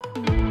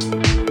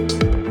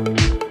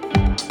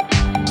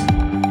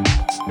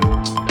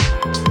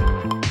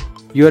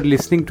You are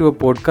listening to a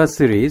podcast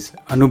series,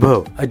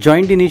 Anubhav, a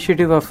joint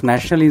initiative of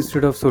National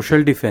Institute of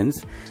Social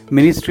Defence,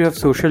 Ministry of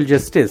Social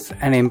Justice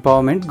and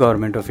Empowerment,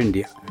 Government of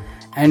India,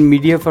 and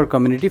Media for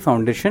Community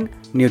Foundation,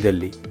 New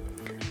Delhi.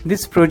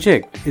 This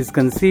project is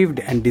conceived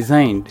and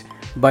designed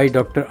by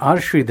Dr. R.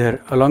 Sridhar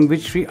along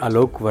with Sri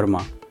Alok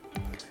Verma.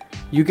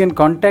 You can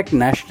contact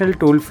National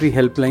Toll-Free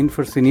Helpline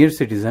for Senior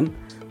Citizen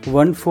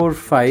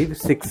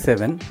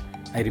 14567.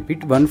 I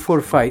repeat,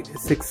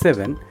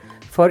 14567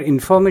 for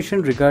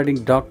information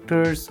regarding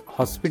doctors,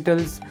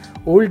 hospitals,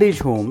 old age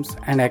homes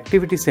and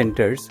activity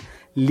centers,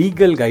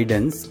 legal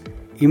guidance,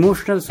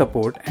 emotional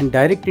support and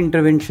direct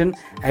intervention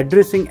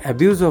addressing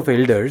abuse of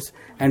elders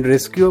and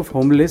rescue of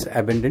homeless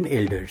abandoned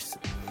elders.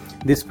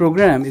 This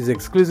program is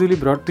exclusively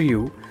brought to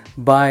you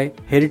by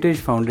Heritage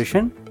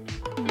Foundation.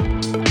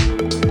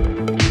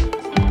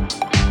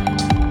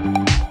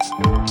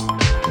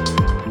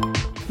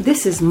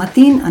 This is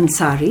Mateen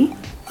Ansari,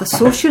 a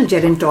social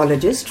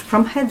gerontologist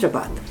from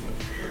Hyderabad.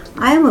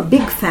 I am a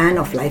big fan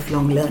of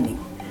lifelong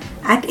learning.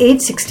 At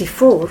age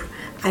 64,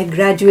 I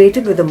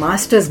graduated with a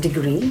master's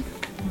degree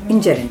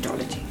in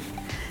gerontology.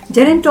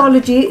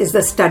 Gerontology is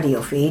the study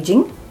of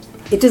aging.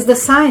 It is the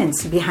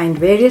science behind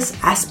various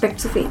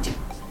aspects of aging.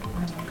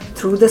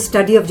 Through the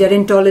study of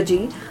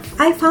gerontology,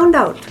 I found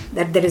out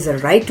that there is a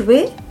right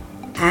way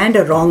and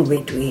a wrong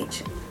way to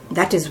age.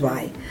 That is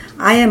why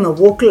I am a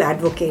vocal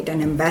advocate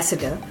and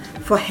ambassador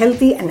for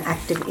healthy and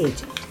active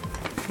aging.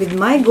 With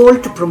my goal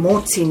to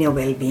promote senior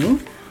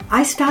well-being,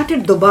 I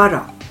started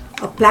Dobara,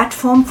 a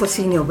platform for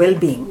senior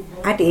well-being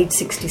at age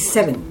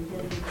 67.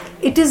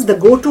 It is the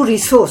go-to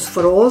resource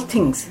for all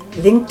things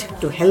linked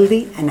to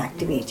healthy and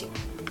active aging.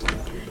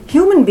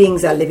 Human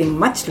beings are living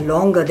much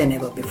longer than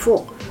ever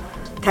before,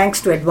 thanks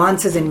to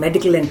advances in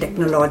medical and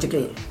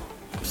technological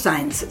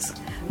sciences.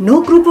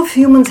 No group of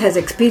humans has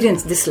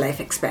experienced this life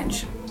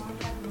expansion.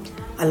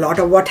 A lot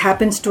of what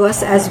happens to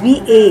us as we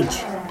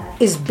age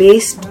is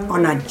based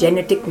on our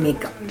genetic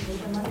makeup.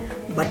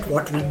 But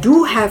what we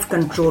do have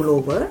control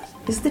over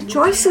is the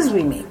choices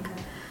we make,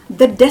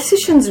 the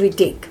decisions we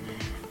take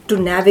to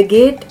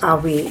navigate our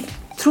way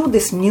through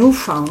this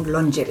newfound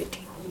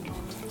longevity.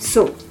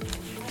 So,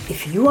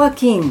 if you are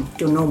keen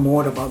to know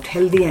more about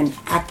healthy and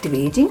active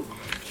aging,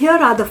 here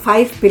are the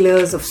 5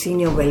 pillars of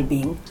senior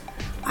well-being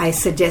I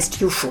suggest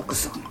you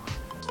focus on.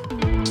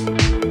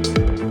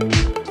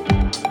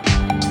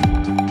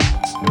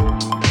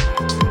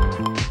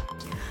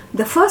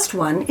 The first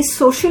one is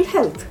social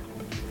health.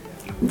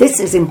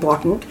 This is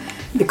important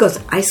because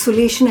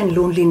isolation and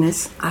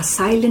loneliness are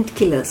silent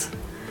killers.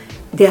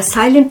 They are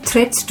silent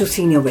threats to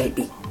senior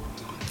well-being.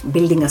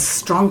 Building a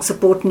strong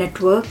support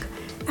network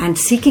and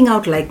seeking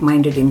out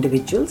like-minded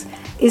individuals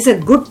is a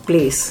good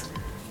place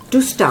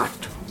to start.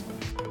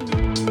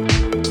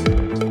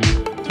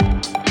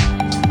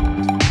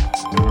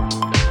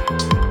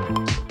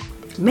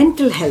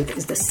 Mental health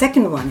is the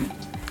second one.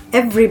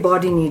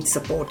 Everybody needs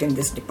support in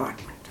this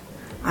department.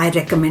 I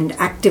recommend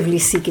actively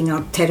seeking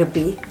out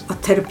therapy or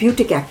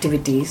therapeutic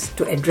activities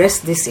to address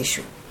this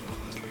issue.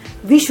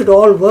 We should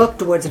all work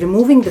towards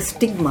removing the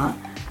stigma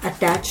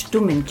attached to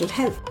mental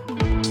health.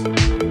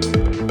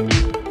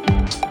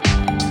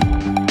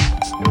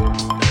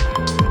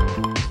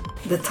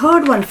 The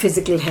third one,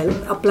 physical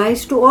health,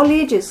 applies to all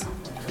ages.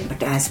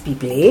 But as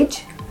people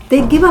age,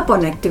 they give up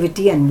on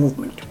activity and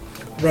movement,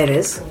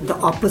 whereas the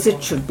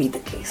opposite should be the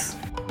case.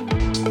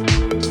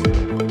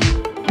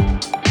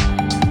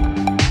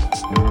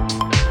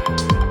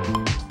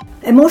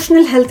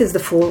 Emotional health is the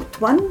fourth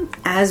one.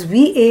 As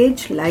we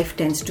age, life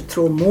tends to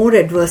throw more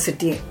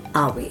adversity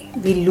our way.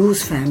 We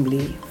lose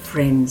family,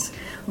 friends.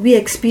 We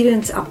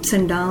experience ups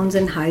and downs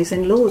and highs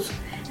and lows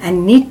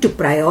and need to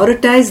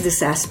prioritize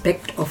this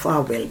aspect of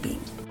our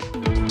well-being.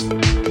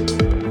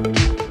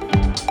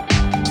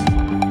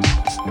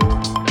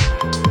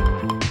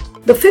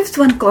 The fifth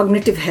one,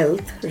 cognitive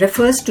health,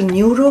 refers to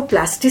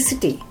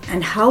neuroplasticity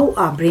and how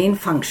our brain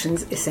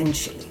functions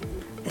essentially.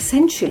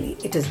 Essentially,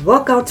 it is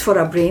workouts for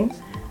our brain.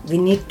 We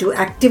need to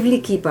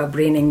actively keep our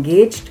brain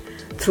engaged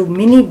through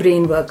mini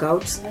brain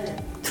workouts,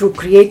 through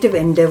creative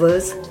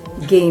endeavors,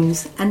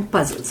 games and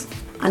puzzles.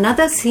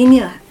 Another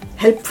senior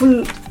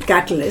helpful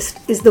catalyst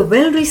is the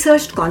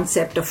well-researched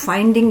concept of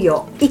finding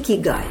your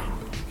ikigai.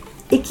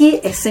 Iki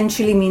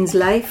essentially means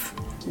life,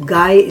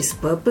 gai is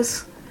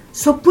purpose.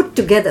 So put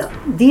together,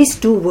 these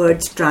two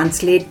words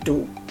translate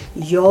to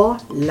your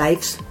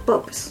life's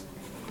purpose.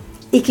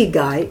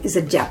 Ikigai is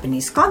a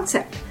Japanese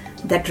concept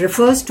that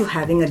refers to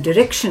having a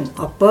direction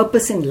or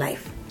purpose in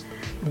life,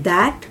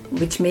 that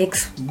which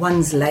makes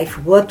one's life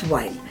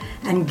worthwhile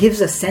and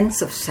gives a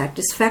sense of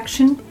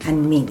satisfaction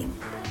and meaning.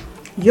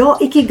 Your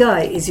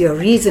ikigai is your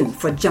reason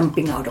for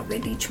jumping out of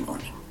bed each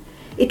morning.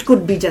 It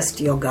could be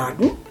just your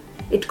garden,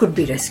 it could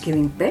be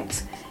rescuing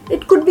pets,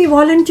 it could be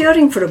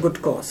volunteering for a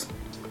good cause.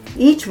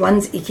 Each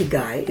one's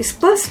ikigai is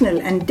personal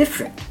and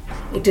different.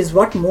 It is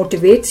what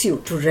motivates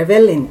you to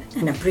revel in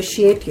and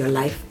appreciate your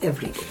life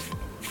every day.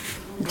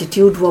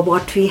 Gratitude for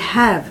what we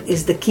have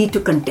is the key to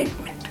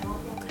contentment.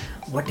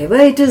 Whatever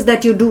it is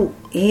that you do,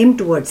 aim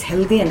towards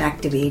healthy and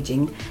active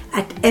aging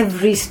at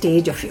every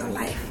stage of your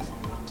life.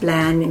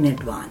 Plan in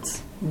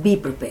advance. Be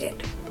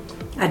prepared.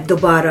 At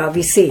Dobara,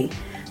 we say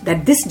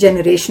that this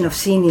generation of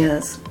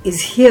seniors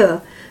is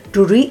here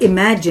to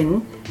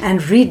reimagine and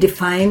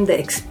redefine the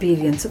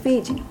experience of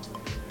aging.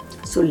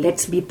 So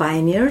let's be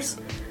pioneers,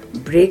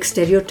 break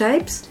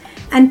stereotypes,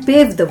 and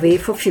pave the way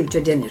for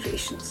future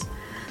generations.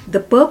 The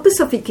purpose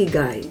of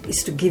Ikigai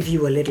is to give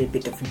you a little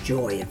bit of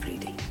joy every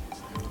day.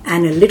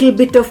 And a little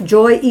bit of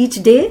joy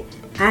each day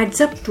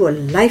adds up to a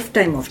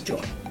lifetime of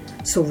joy.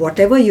 So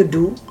whatever you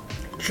do,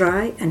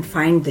 try and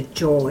find the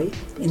joy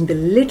in the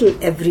little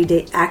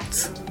everyday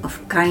acts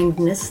of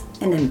kindness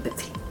and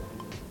empathy.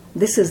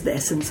 This is the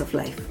essence of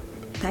life.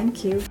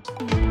 Thank you.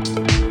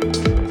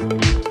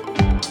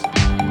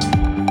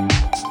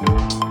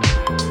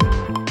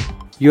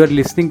 You are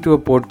listening to a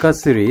podcast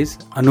series,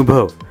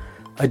 Anubhav,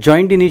 a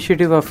joint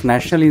initiative of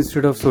National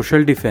Institute of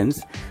Social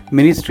Defence,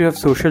 Ministry of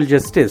Social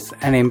Justice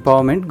and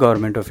Empowerment,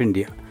 Government of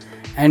India,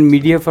 and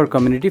Media for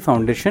Community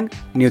Foundation,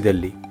 New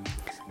Delhi.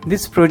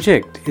 This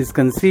project is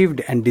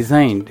conceived and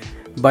designed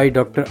by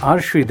Dr. R.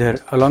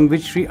 Sridhar along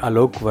with Sri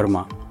Alok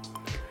Verma.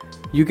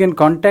 You can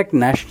contact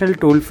National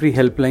Toll-Free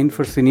Helpline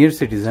for Senior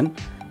Citizen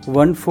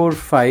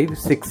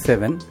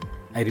 14567,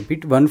 I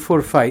repeat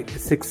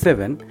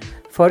 14567,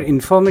 for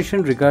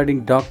information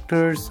regarding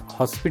doctors,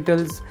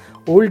 hospitals,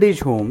 old age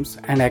homes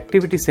and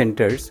activity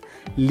centers,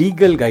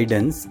 legal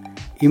guidance,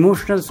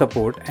 emotional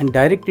support and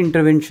direct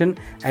intervention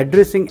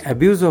addressing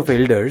abuse of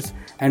elders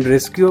and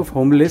rescue of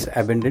homeless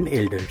abandoned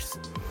elders.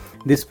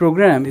 This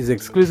program is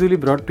exclusively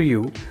brought to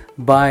you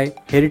by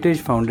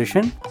Heritage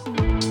Foundation.